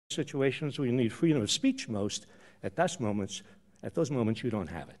situations where you need freedom of speech most, at those moments you don't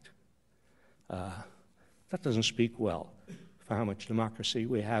have it. That doesn't speak well for how much democracy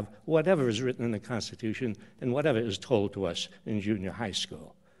we have, whatever is written in the Constitution and whatever is told to us in junior high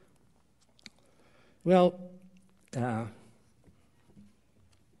school. Well,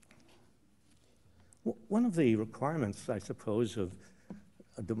 one of the requirements, I suppose, of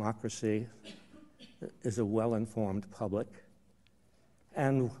a democracy is a well-informed public.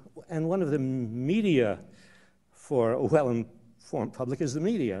 And one of the media for a well-informed public is the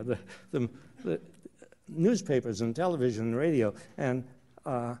media, the newspapers and television and radio. And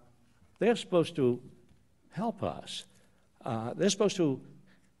they're supposed to help us. They're supposed to,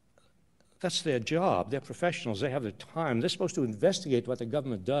 that's their job. They're professionals. They have the time. They're supposed to investigate what the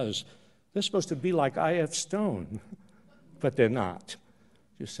government does. They're supposed to be like I.F. Stone, but they're not,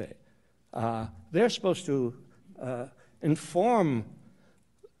 you say. They're supposed to inform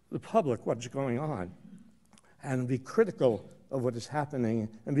the public what's going on and be critical of what is happening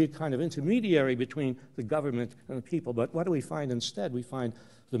and be a kind of intermediary between the government and the people. But what do we find instead? We find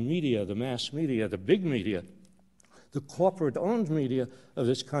the media, the mass media, the big media, the corporate-owned media of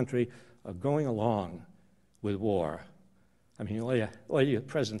this country are going along with war. I mean, all the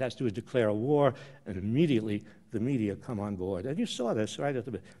president has to do is declare a war, and immediately the media come on board. And you saw this right at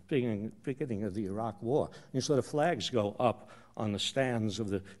the beginning of the Iraq War. You saw the flags go up on the stands of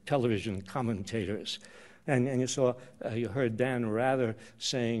the television commentators. And you saw, you heard Dan Rather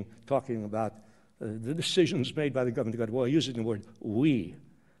talking about the decisions made by the government to go to war, using the word we,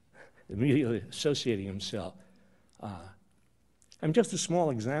 immediately associating himself. I'm just a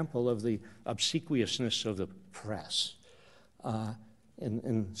small example of the obsequiousness of the press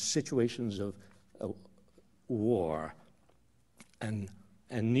in situations of war and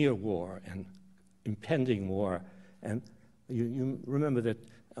near war and impending war. And you remember that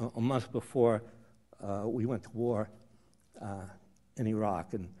a month before we went to war in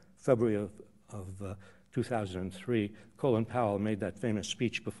Iraq in February of 2003, Colin Powell made that famous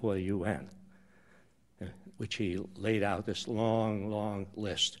speech before the UN, which he laid out this long, long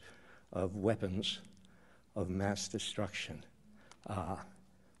list of weapons of mass destruction.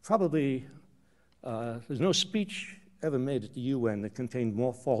 Probably there's no speech ever made at the UN that contained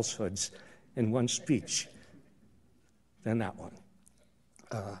more falsehoods in one speech than that one.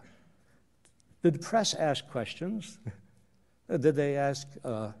 Did the press ask questions? Did they ask,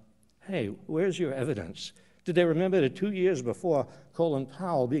 hey, where's your evidence? Did they remember that 2 years before Colin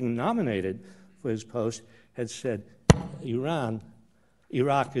Powell being nominated for his post had said, Iraq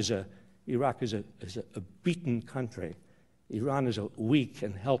is a beaten country. Iran is a weak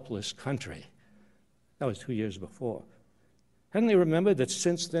and helpless country. That was 2 years before. Hadn't they remembered that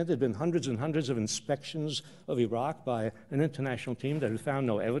since then there had been hundreds and hundreds of inspections of Iraq by an international team that had found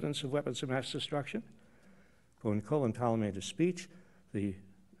no evidence of weapons of mass destruction? But when Colin Powell made a speech, the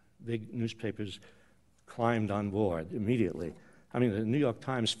big newspapers climbed on board immediately. I mean, the New York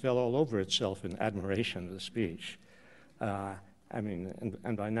Times fell all over itself in admiration of the speech. And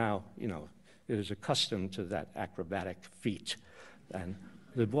by now, you know, it is accustomed to that acrobatic feat. And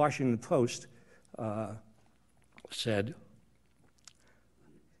the Washington Post said,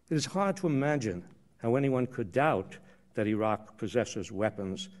 "It is hard to imagine how anyone could doubt that Iraq possesses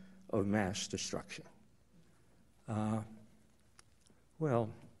weapons of mass destruction." Well,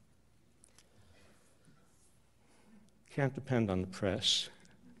 can't depend on the press.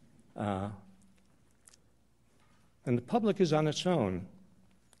 And the public is on its own.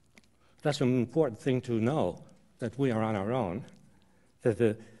 That's an important thing to know, that we are on our own, that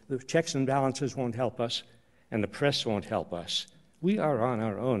the checks and balances won't help us, and the press won't help us. We are on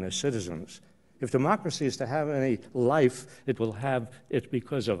our own as citizens. If democracy is to have any life, it will have it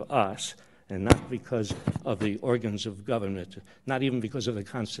because of us, and not because of the organs of government, not even because of the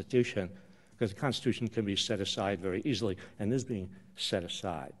Constitution, because the Constitution can be set aside very easily, and is being set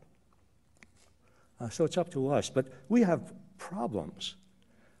aside. So it's up to us. But we have problems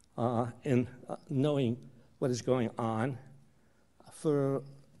in knowing what is going on for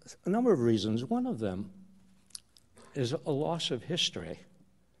a number of reasons. One of them is a loss of history.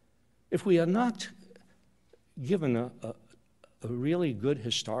 If we are not given a really good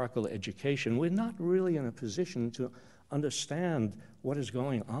historical education, we're not really in a position to understand what is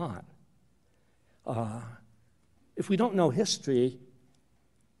going on. If we don't know history,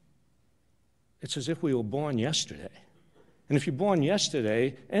 it's as if we were born yesterday. And if you're born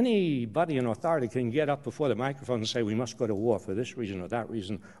yesterday, anybody in authority can get up before the microphone and say, we must go to war for this reason or that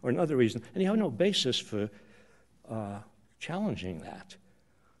reason or another reason, and you have no basis for challenging that.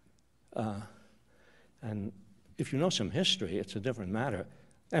 And if you know some history, it's a different matter.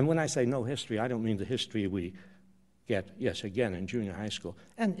 And when I say no history, I don't mean the history we get, yes, again, in junior high school,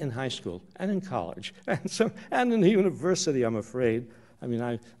 and in high school, and in college, and in the university, I'm afraid. I mean,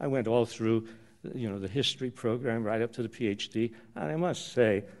 I went all through, the history program right up to the PhD, and I must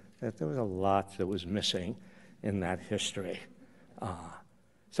say that there was a lot that was missing in that history.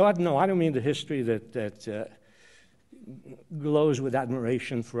 So I don't mean the history that glows with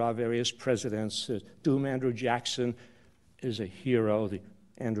admiration for our various presidents. Doom Andrew Jackson is a hero.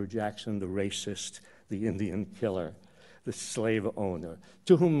 Andrew Jackson, the racist, the Indian killer, the slave owner,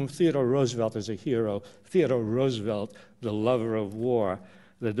 to whom Theodore Roosevelt is a hero. Theodore Roosevelt, the lover of war,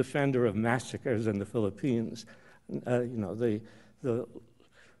 the defender of massacres in the Philippines.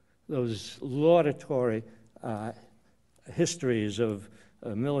 Those laudatory histories of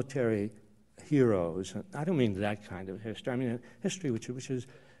military heroes. I don't mean that kind of history. I mean a history which is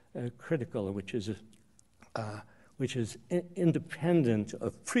critical and which is independent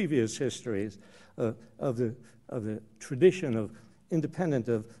of previous histories, of the tradition of independent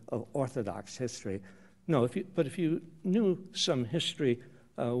of orthodox history. No, if you knew some history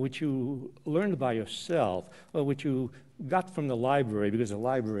which you learned by yourself, or which you got from the library, because the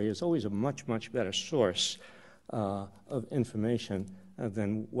library is always a much, much better source of information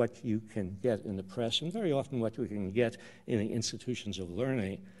than what you can get in the press, and very often what you can get in the institutions of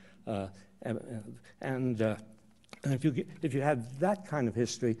learning. And if you had that kind of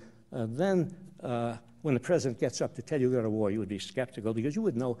history, then when the president gets up to tell you to go to war, you would be skeptical, because you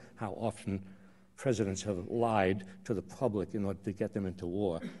would know how often presidents have lied to the public in order to get them into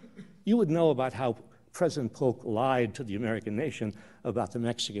war. You would know about how President Polk lied to the American nation about the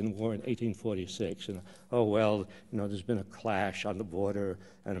Mexican War in 1846. And, there's been a clash on the border,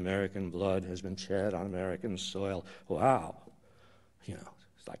 and American blood has been shed on American soil. Wow.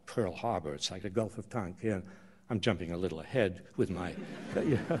 It's like Pearl Harbor. It's like the Gulf of Tonkin. I'm jumping a little ahead with my,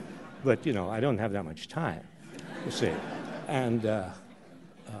 but, I don't have that much time, you see. And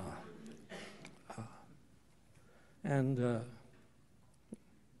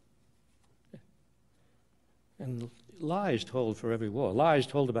lies told for every war. Lies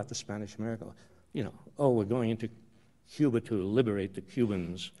told about the Spanish-American War. We're going into Cuba to liberate the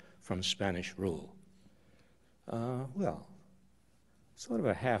Cubans from Spanish rule. Sort of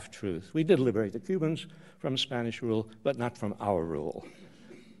a half-truth. We did liberate the Cubans from Spanish rule, but not from our rule.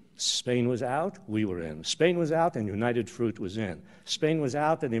 Spain was out, we were in. Spain was out, and United Fruit was in. Spain was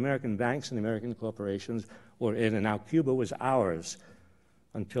out, and the American banks and the American corporations were in, and now Cuba was ours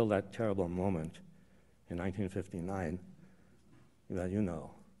until that terrible moment in 1959,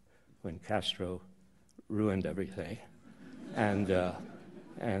 when Castro ruined everything. And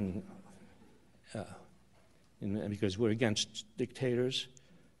because we're against dictators,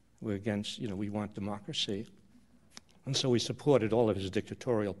 we're against, we want democracy. And so we supported all of his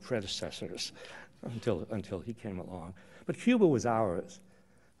dictatorial predecessors until he came along. But Cuba was ours.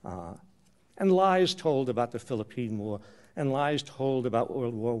 And lies told about the Philippine War, and lies told about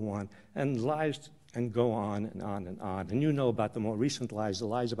World War I, and lies and go on and on and on. And you know about the more recent lies, the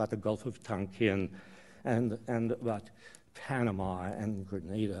lies about the Gulf of Tonkin, and about Panama and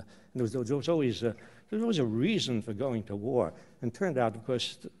Grenada. And there was always a reason for going to war. And it turned out, of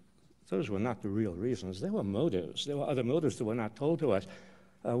course, those were not the real reasons. There were motives. There were other motives that were not told to us.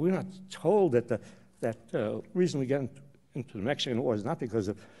 We're not told that the reason we get into the Mexican War is not because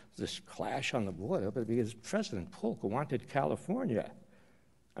of this clash on the border, but because President Polk wanted California.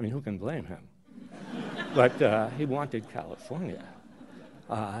 I mean, who can blame him? But he wanted California.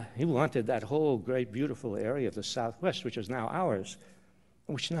 He wanted that whole great, beautiful area of the Southwest, which is now ours,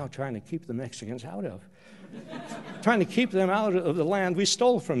 which he's now trying to keep the Mexicans out of. Trying to keep them out of the land we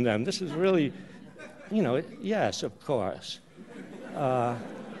stole from them. This is really, yes, of course.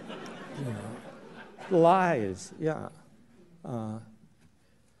 Lies, yeah.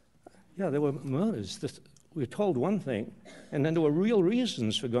 There were motives. We were told one thing, and then there were real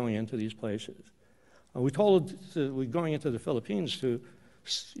reasons for going into these places. We're told we're going into the Philippines to,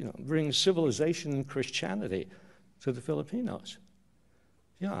 bring civilization and Christianity to the Filipinos.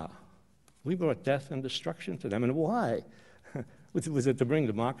 Yeah, we brought death and destruction to them. And why? Was it to bring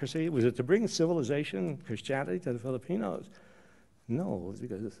democracy? Was it to bring civilization and Christianity to the Filipinos? No, it was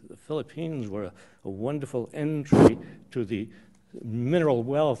because the Philippines were a wonderful entry to the mineral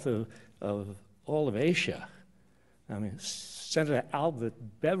wealth of all of Asia. I mean, Senator Albert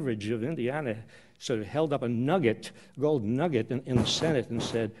Beveridge of Indiana sort of held up a gold nugget in the Senate and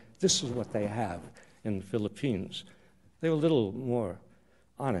said, this is what they have in the Philippines. They were a little more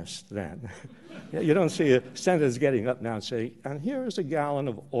honest then. You don't see senators getting up now and say, and here is a gallon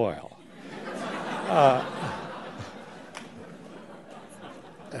of oil.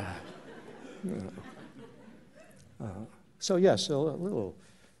 So yes, so a little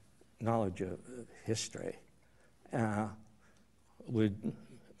knowledge of history would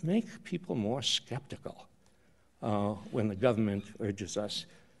make people more skeptical when the government urges us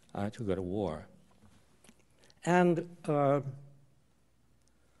to go to war. And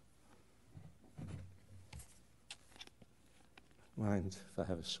mind if I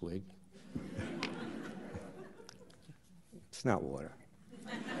have a swig? It's not water.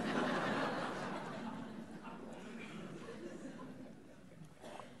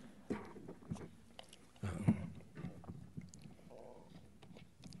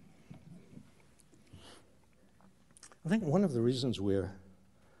 I think one of the reasons we're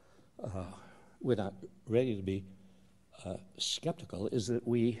not ready to be skeptical is that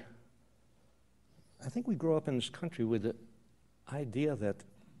I think we grow up in this country with the idea that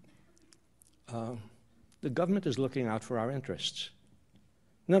the government is looking out for our interests.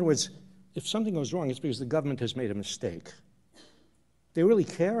 In other words, if something goes wrong, it's because the government has made a mistake. They really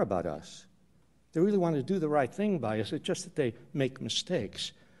care about us. They really want to do the right thing by us. It's just that they make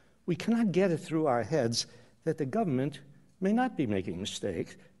mistakes. We cannot get it through our heads that the government may not be making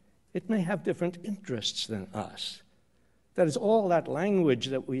mistakes. It may have different interests than us. That is all that language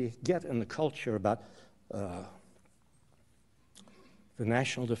that we get in the culture about the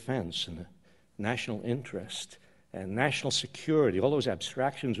national defense and the national interest and national security, all those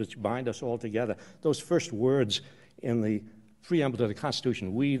abstractions which bind us all together. Those first words in the preamble to the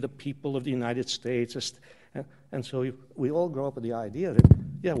Constitution, we the people of the United States. And so we all grow up with the idea that,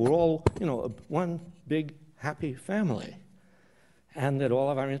 yeah, we're all, one big happy family, and that all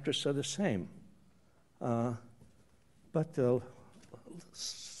of our interests are the same. But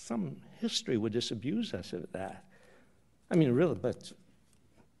some history would disabuse us of that. I mean, really, but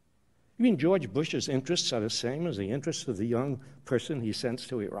you mean George Bush's interests are the same as the interests of the young person he sends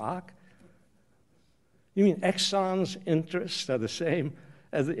to Iraq? You mean Exxon's interests are the same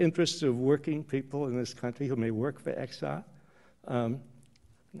as the interests of working people in this country who may work for Exxon?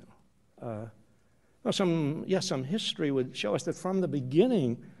 Some history would show us that from the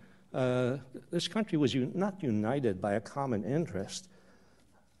beginning, this country was not united by a common interest.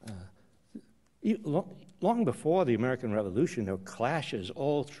 Long before the American Revolution, there were clashes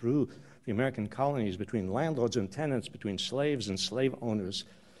all through the American colonies between landlords and tenants, between slaves and slave owners.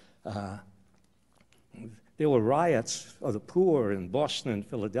 There were riots of the poor in Boston and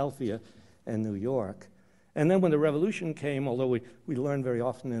Philadelphia and New York. And then when the Revolution came, although we learned very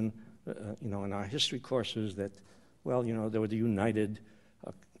often in our history courses that, there were the united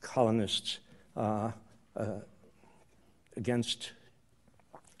colonists against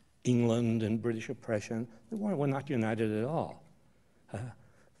England and British oppression. They were not united at all.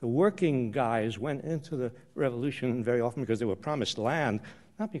 The working guys went into the Revolution very often because they were promised land,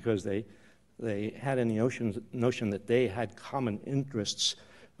 not because they had any notion that they had common interests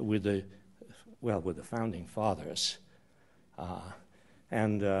with the founding fathers.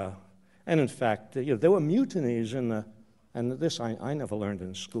 And in fact, there were mutinies and this I never learned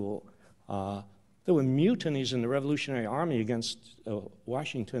in school. There were mutinies in the Revolutionary Army against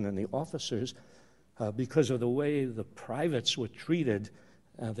Washington and the officers because of the way the privates were treated,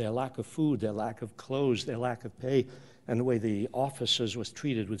 their lack of food, their lack of clothes, their lack of pay, and the way the officers was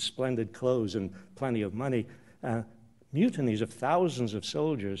treated with splendid clothes and plenty of money. Mutinies of thousands of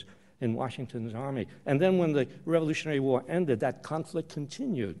soldiers in Washington's army. And then when the Revolutionary War ended, that conflict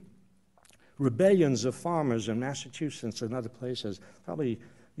continued. Rebellions of farmers in Massachusetts and other places. Probably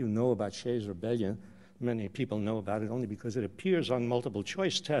you know about Shays' Rebellion. Many people know about it only because it appears on multiple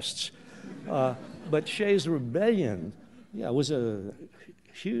choice tests. But Shays' Rebellion, was a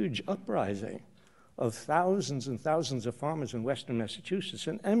huge uprising of thousands and thousands of farmers in western Massachusetts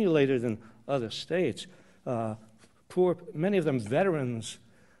and emulated in other states. Many of them veterans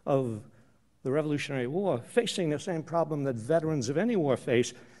of the Revolutionary War, facing the same problem that veterans of any war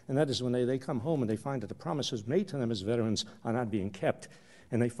face, and that is when they come home and they find that the promises made to them as veterans are not being kept,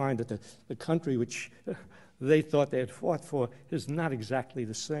 and they find that the country which they thought they had fought for is not exactly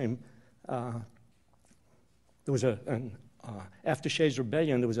the same. There was after Shays'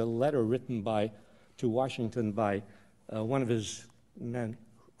 Rebellion, there was a letter written to Washington by one of his men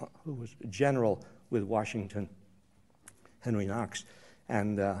who was a general with Washington, Henry Knox.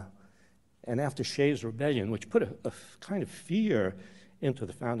 And after Shays' Rebellion, which put a kind of fear into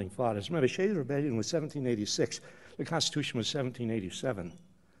the founding fathers. Remember, Shays' Rebellion was 1786. The Constitution was 1787.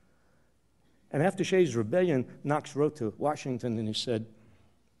 And after Shays' Rebellion, Knox wrote to Washington and he said,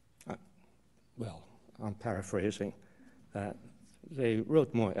 I'm paraphrasing, they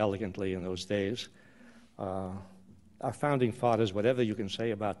wrote more elegantly in those days. Our founding fathers, whatever you can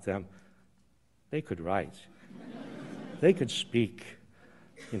say about them, They could write. They could speak,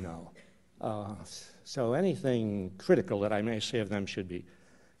 you know. So anything critical that I may say of them should be,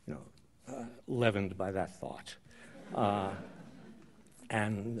 you know, leavened by that thought.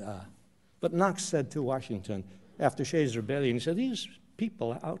 But Knox said to Washington, after Shays' Rebellion, he said, these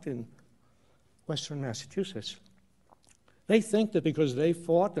people out in western Massachusetts, they think that because they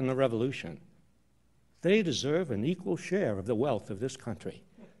fought in the Revolution, they deserve an equal share of the wealth of this country.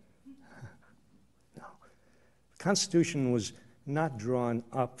 No. The Constitution was not drawn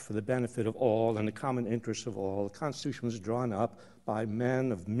up for the benefit of all and the common interests of all. The Constitution was drawn up by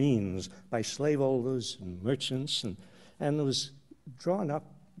men of means, by slaveholders and merchants, and it was drawn up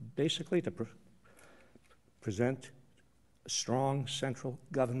basically to present a strong central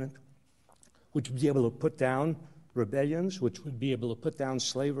government which would be able to put down rebellions, which would be able to put down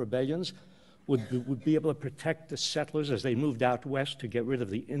slave rebellions, would be able to protect the settlers as they moved out west to get rid of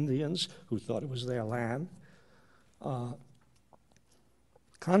the Indians who thought it was their land.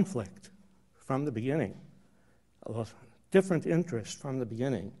 Conflict from the beginning, different interests from the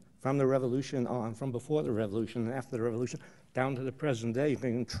beginning, from the Revolution on, from before the Revolution and after the Revolution, down to the present day. You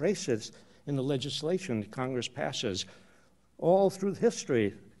can trace it in the legislation that Congress passes all through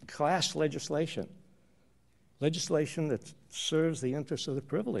history, class legislation. Legislation that serves the interests of the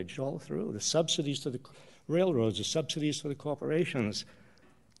privileged all through, the subsidies to the railroads, the subsidies to the corporations.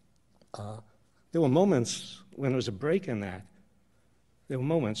 There were moments when there was a break in that. There were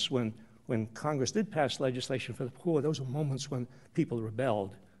moments when Congress did pass legislation for the poor. Those were moments when people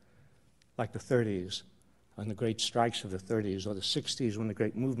rebelled, like the 30s, and the great strikes of the 30s, or the 60s, when the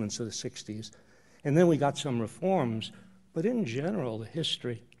great movements of the 60s. And then we got some reforms, but in general, the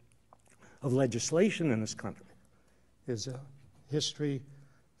history of legislation in this country is a history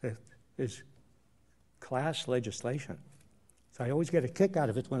that is class legislation. So I always get a kick out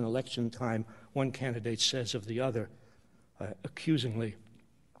of it when election time, one candidate says of the other, accusingly,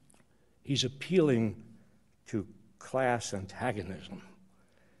 he's appealing to class antagonism.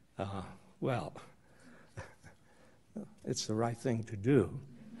 Well, it's the right thing to do.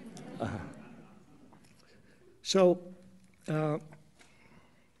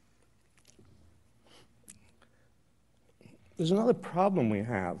 There's another problem we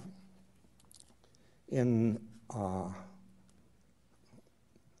have in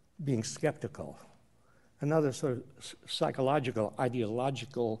being skeptical, another sort of psychological,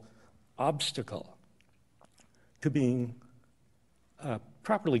 ideological obstacle to being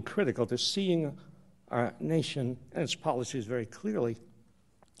properly critical, to seeing our nation and its policies very clearly.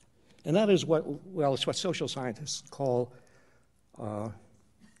 And that is it's what social scientists call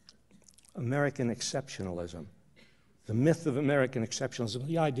American exceptionalism. The myth of American exceptionalism,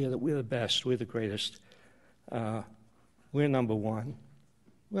 the idea that we're the best, we're the greatest, we're number one.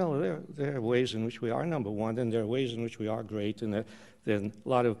 Well, there are ways in which we are number one, and there are ways in which we are great, and there are a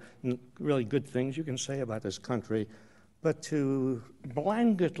lot of really good things you can say about this country. But to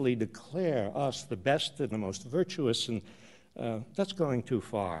blanketly declare us the best and the most virtuous, and that's going too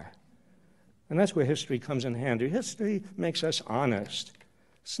far. And that's where history comes in handy. History makes us honest.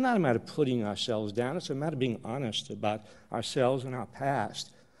 It's not a matter of putting ourselves down. It's a matter of being honest about ourselves and our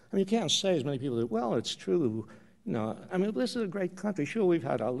past. I mean, you can't say, as many people do, well, it's true. You know, I mean, this is a great country. Sure, we've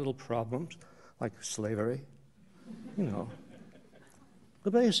had our little problems, like slavery, you know.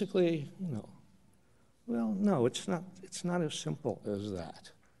 But basically, you know, well, no, it's not as simple as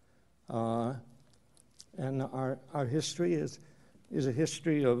that. And our history is a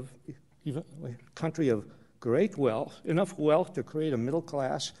history of even a country of great wealth, enough wealth to create a middle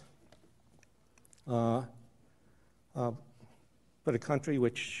class, but a country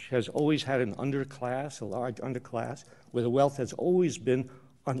which has always had an underclass, a large underclass, where the wealth has always been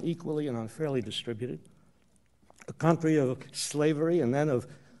unequally and unfairly distributed. A country of slavery and then of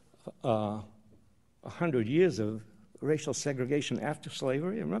 100 years of racial segregation after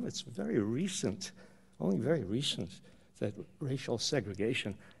slavery. And remember, it's very recent, only very recent, that racial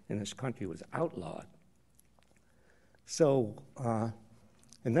segregation in this country was outlawed. So,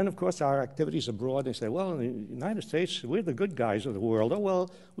 and then, of course, our activities abroad, they say, well, in the United States, we're the good guys of the world. Oh, well,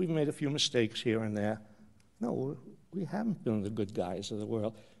 we've made a few mistakes here and there. No, we haven't been the good guys of the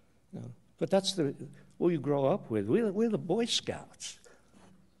world. No. But that's what you grow up with. We're the Boy Scouts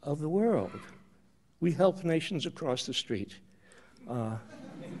of the world. We help nations across the street.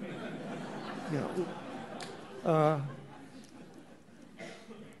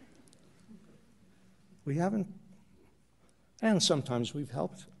 We haven't, and sometimes we've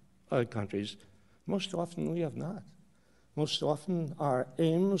helped other countries. Most often we have not. Most often our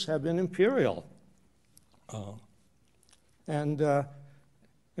aims have been imperial. And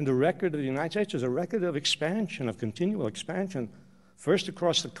And the record of the United States is a record of expansion, of continual expansion, first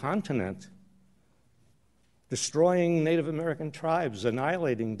across the continent, destroying Native American tribes,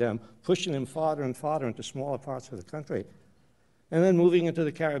 annihilating them, pushing them farther and farther into smaller parts of the country, and then moving into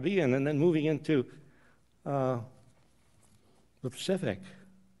the Caribbean, and then moving into the Pacific,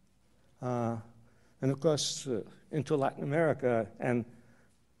 and of course into Latin America,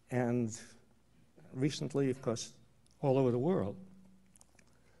 and recently, of course, all over the world.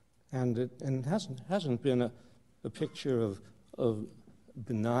 And it hasn't been a picture of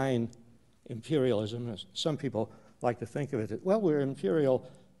benign imperialism, as some people like to think of it. Well, we're imperial,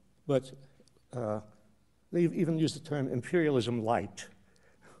 but they even use the term imperialism light,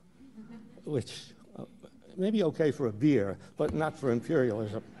 which may be okay for a beer, but not for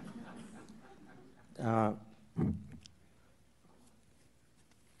imperialism. And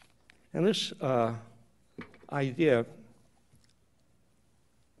this idea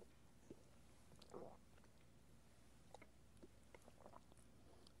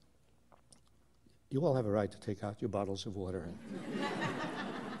you all have a right to take out your bottles of water.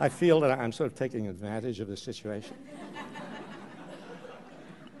 I feel that I'm sort of taking advantage of the situation.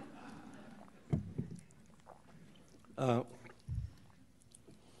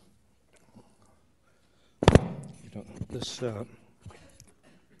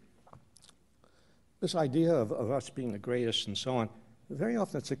 This idea of us being the greatest and so on, very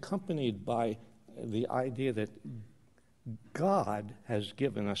often it's accompanied by the idea that God has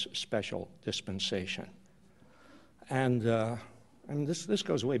given us special dispensation. And this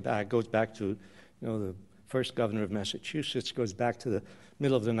goes way back, goes back to the first governor of Massachusetts, goes back to the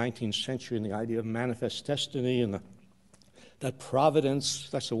middle of the 19th century, and the idea of manifest destiny, and that providence,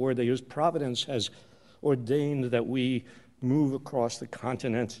 that's the word they use, providence has ordained that we move across the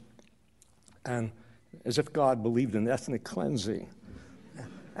continent, and as if God believed in ethnic cleansing.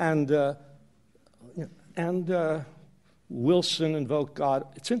 And Wilson invoked God.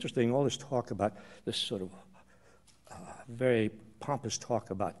 It's interesting, all this talk about this sort of very pompous talk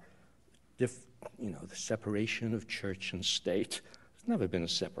about the separation of church and state. There's never been a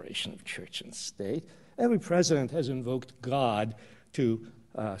separation of church and state. Every president has invoked God to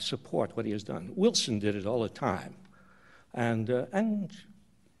support what he has done. Wilson did it all the time, and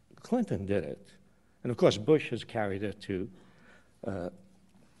Clinton did it, and of course Bush has carried it to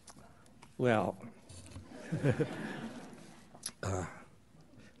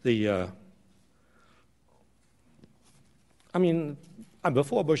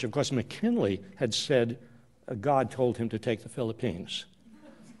before Bush, of course, McKinley had said God told him to take the Philippines,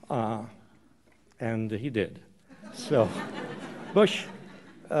 and he did. So Bush,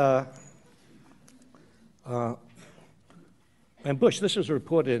 and Bush, this was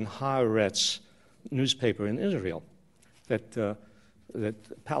reported in Haaretz newspaper in Israel, that a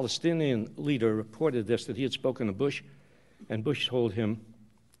Palestinian leader reported this, that he had spoken to Bush, and Bush told him,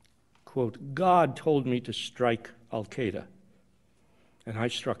 quote, God told me to strike Al-Qaeda, and I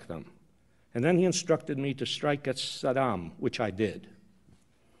struck them. And then he instructed me to strike at Saddam, which I did.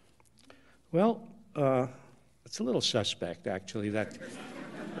 Well, it's a little suspect, actually, that's,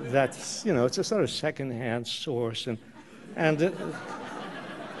 it's a sort of second-hand source, and the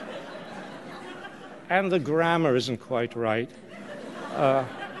grammar isn't quite right.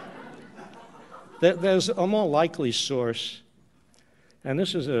 There's a more likely source, and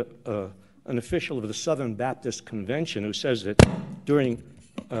this is an official of the Southern Baptist Convention who says that during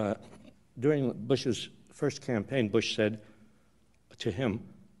Bush's first campaign, Bush said to him,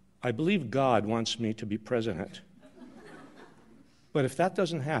 I believe God wants me to be president, but if that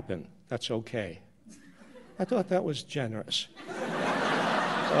doesn't happen, that's okay. I thought that was generous.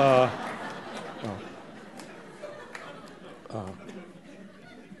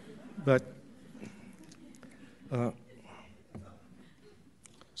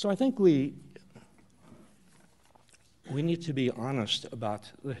 So I think we need to be honest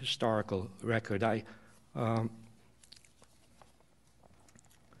about the historical record.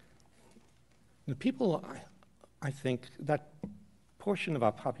 The people, I think, that portion of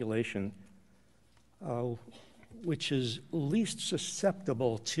our population which is least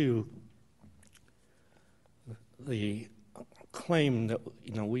susceptible to the claim that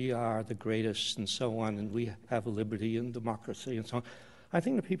we are the greatest and so on, and we have liberty and democracy and so on. I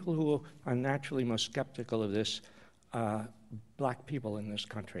think the people who are naturally most skeptical of this are black people in this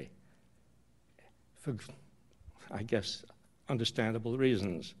country, for, I guess, understandable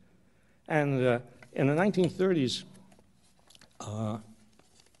reasons. And in the 1930s,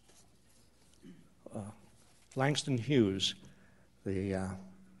 Langston Hughes, the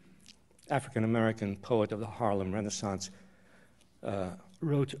African-American poet of the Harlem Renaissance,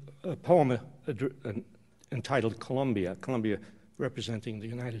 wrote a poem entitled Columbia, Columbia representing the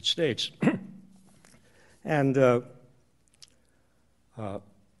United States. And now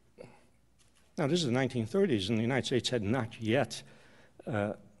this is the 1930s, and the United States had not yet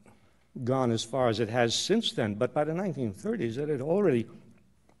gone as far as it has since then, but by the 1930s it had already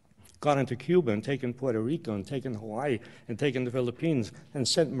gone into Cuba and taken Puerto Rico and taken Hawaii and taken the Philippines and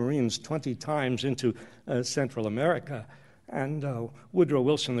sent Marines 20 times into Central America. And Woodrow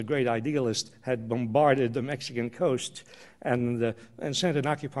Wilson, the great idealist, had bombarded the Mexican coast and sent an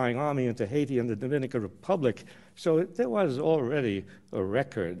occupying army into Haiti and the Dominican Republic. So there was already a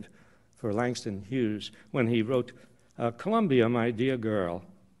record for Langston Hughes when he wrote, Columbia, my dear girl,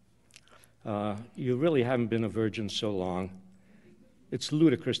 you really haven't been a virgin so long. It's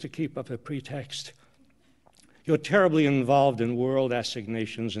ludicrous to keep up a pretext. You're terribly involved in world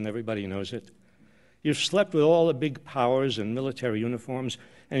assignations, and everybody knows it. You've slept with all the big powers in military uniforms,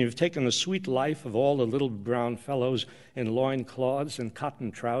 and you've taken the sweet life of all the little brown fellows in loincloths and cotton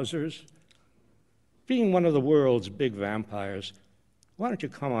trousers. Being one of the world's big vampires, why don't you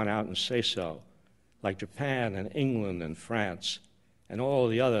come on out and say so, like Japan and England and France and all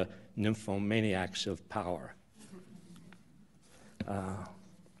the other nymphomaniacs of power?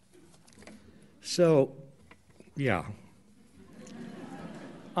 Yeah.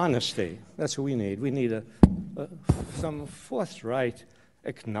 Honesty, that's what we need. We need some forthright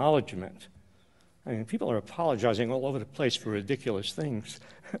acknowledgement. I mean, people are apologizing all over the place for ridiculous things.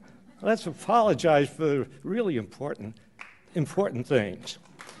 Let's apologize for really important things.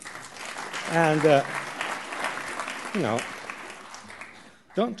 And,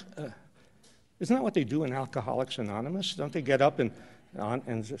 isn't that what they do in Alcoholics Anonymous? Don't they get up and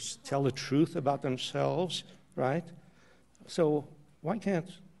just tell the truth about themselves, right? So why can't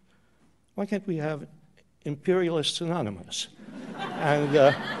we have Imperialists Anonymous,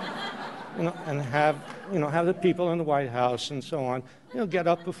 and and have the people in the White House and so on, get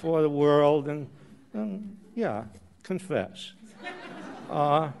up before the world and confess.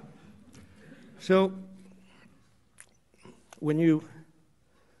 So when you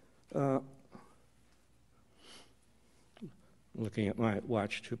looking at my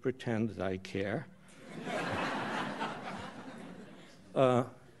watch to pretend that I care.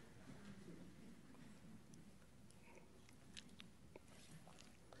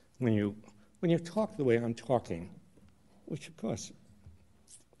 When you talk the way I'm talking, which of course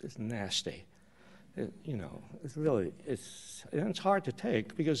is nasty, it's hard to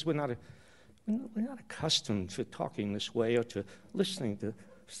take because we're not accustomed to talking this way or to listening to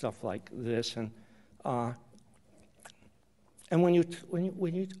stuff like this, and when you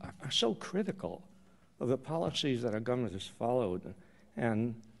are so critical of the policies that our government has followed,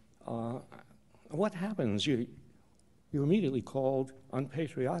 and what happens? You're immediately called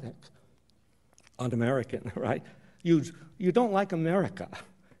unpatriotic, un-American, right? You don't like America.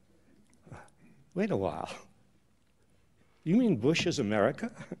 Wait a while. You mean Bush is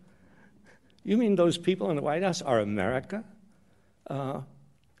America? You mean those people in the White House are America?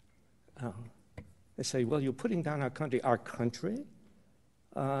 They say, well, you're putting down our country. Our country?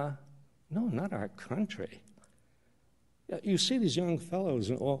 No, not our country. You see these young fellows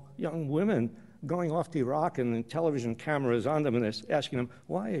or young women going off to Iraq and the television cameras on them, and they're asking them,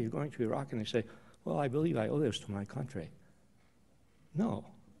 why are you going to Iraq? And they say, well, I believe I owe this to my country. No,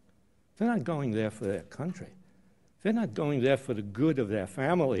 they're not going there for their country. They're not going there for the good of their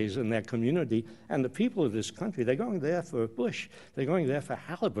families and their community and the people of this country. They're going there for Bush. They're going there for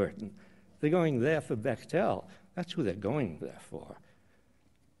Halliburton. They're going there for Bechtel. That's who they're going there for.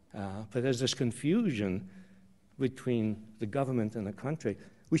 But there's this confusion between the government and the country.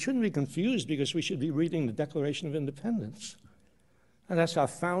 We shouldn't be confused because we should be reading the Declaration of Independence. And that's our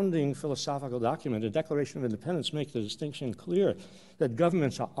founding philosophical document. The Declaration of Independence makes the distinction clear that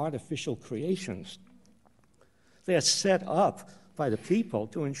governments are artificial creations. They are set up by the people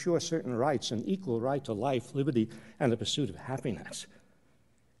to ensure certain rights, an equal right to life, liberty, and the pursuit of happiness.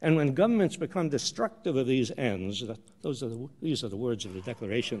 And when governments become destructive of these ends, these are the words of the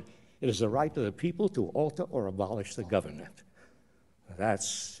Declaration, it is the right of the people to alter or abolish the government. That's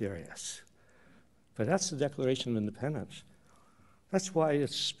serious. But that's the Declaration of Independence. That's why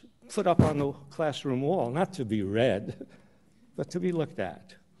it's put up on the classroom wall, not to be read, but to be looked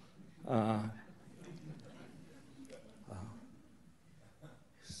at.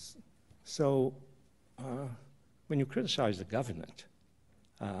 So when you criticize the government,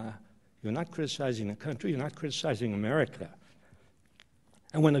 you're not criticizing the country, you're not criticizing America.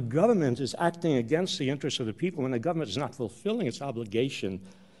 And when a government is acting against the interests of the people, when the government is not fulfilling its obligation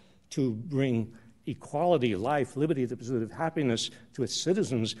to bring equality, life, liberty, the pursuit of happiness to its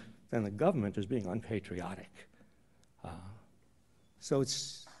citizens, then the government is being unpatriotic. So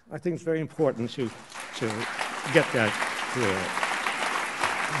I think it's very important to get that clear.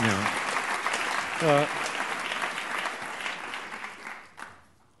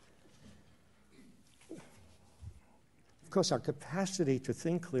 Of course, our capacity to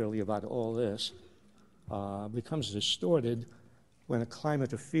think clearly about all this becomes distorted when a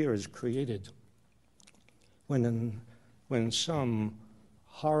climate of fear is created, when some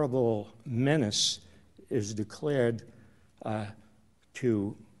horrible menace is declared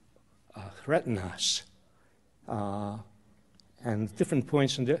to threaten us. And different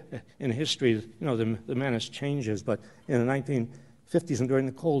points in history, the menace changes, but in the 1950s and during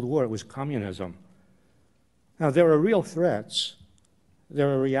the Cold War, it was communism. Now, there are real threats, there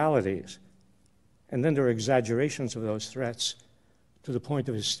are realities, and then there are exaggerations of those threats to the point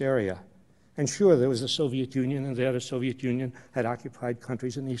of hysteria. And sure, there was the Soviet Union, and the Soviet Union had occupied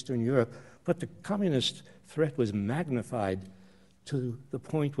countries in Eastern Europe, but the communist threat was magnified to the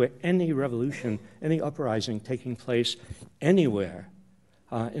point where any revolution, any uprising taking place anywhere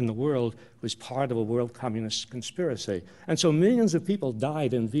in the world was part of a world communist conspiracy. And so millions of people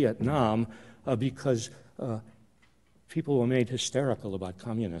died in Vietnam because people were made hysterical about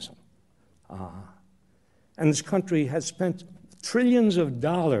communism. And this country has spent trillions of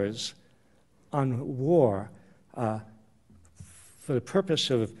dollars on war for the purpose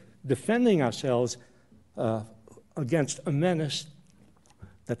of defending ourselves against a menace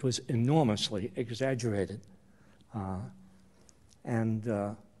that was enormously exaggerated. And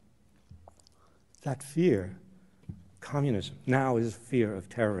that fear, communism, now is fear of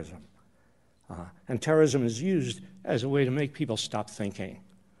terrorism. And terrorism is used as a way to make people stop thinking,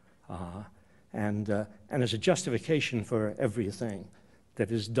 and as a justification for everything that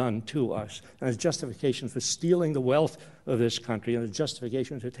is done to us, and as justification for stealing the wealth of this country, and a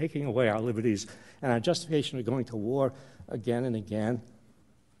justification for taking away our liberties, and a justification for going to war again and again,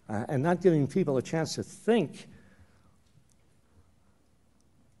 and not giving people a chance to think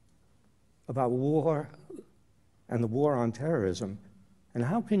about war and the war on terrorism. And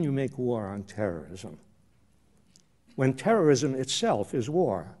how can you make war on terrorism when terrorism itself is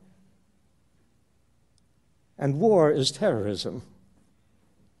war? And war is terrorism.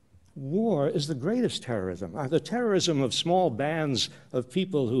 War is the greatest terrorism. The terrorism of small bands of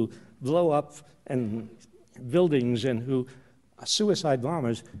people who blow up buildings and who are suicide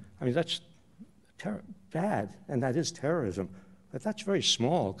bombers, I mean, that's bad, and that is terrorism. But that's very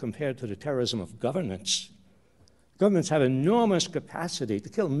small compared to the terrorism of governments. Governments have enormous capacity to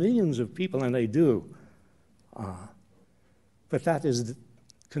kill millions of people, and they do. But that is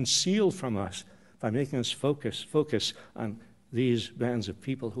concealed from us by making us focus on these bands of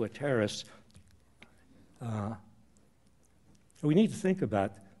people who are terrorists. So we need to think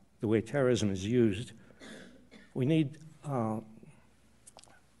about the way terrorism is used. We need, and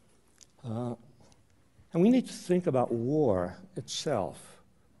we need to think about war itself.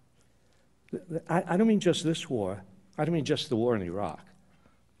 I don't mean just this war. I don't mean just the war in Iraq.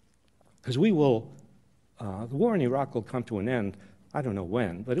 Because the war in Iraq will come to an end. I don't know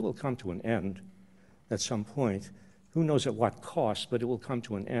when, but it will come to an end at some point. Who knows at what cost, but it will come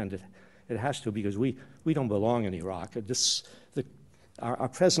to an end. It has to, because we don't belong in Iraq. Our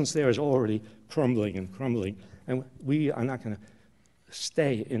presence there is already crumbling, and we are not going to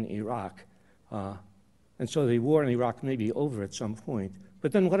stay in Iraq. And so the war in Iraq may be over at some point.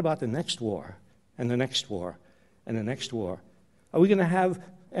 But then what about the next war, and the next war, and the next war? Are we going to have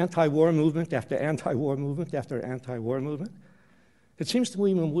anti-war movement after anti-war movement after anti-war movement? It seems to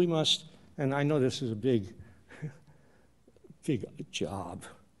me we must, and I know this is a big job,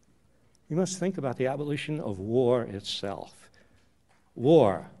 we must think about the abolition of war itself.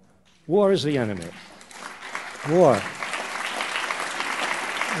 War. War is the enemy. War.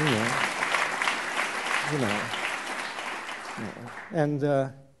 And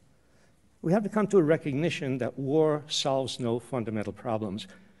we have to come to a recognition that war solves no fundamental problems.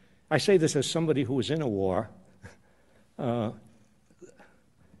 I say this as somebody who was in a war, no,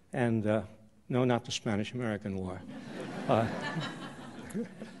 not the Spanish-American War.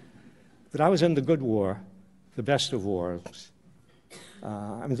 But I was in the good war, the best of wars.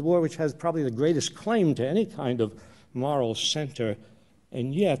 I mean, the war which has probably the greatest claim to any kind of moral center,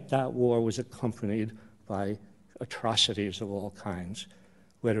 and yet that war was accompanied by atrocities of all kinds,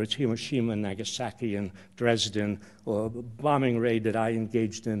 whether it's Hiroshima, Nagasaki, and Dresden, or a bombing raid that I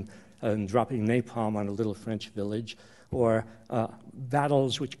engaged in dropping napalm on a little French village, or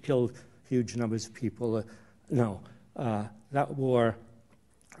battles which killed huge numbers of people. That war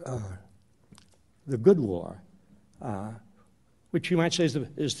the good war, which you might say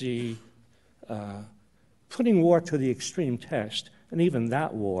is the putting war to the extreme test, and even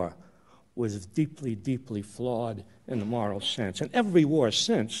that war was deeply, deeply flawed in the moral sense. And every war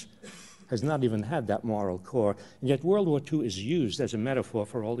since has not even had that moral core, and yet World War II is used as a metaphor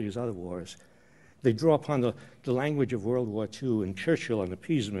for all these other wars. They draw upon the language of World War II and Churchill and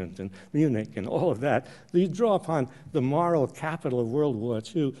appeasement and Munich and all of that. They draw upon the moral capital of World War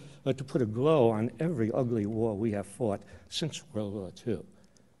II to put a glow on every ugly war we have fought since World War II.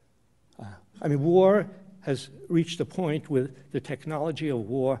 I mean, war has reached a point with the technology of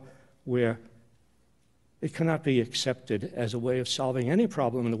war where it cannot be accepted as a way of solving any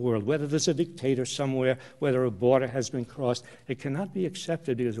problem in the world, whether there's a dictator somewhere, whether a border has been crossed. It cannot be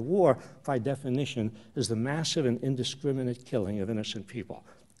accepted because war, by definition, is the massive and indiscriminate killing of innocent people.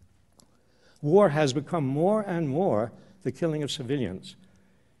 War has become more and more the killing of civilians.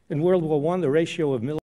 In World War I, the ratio of military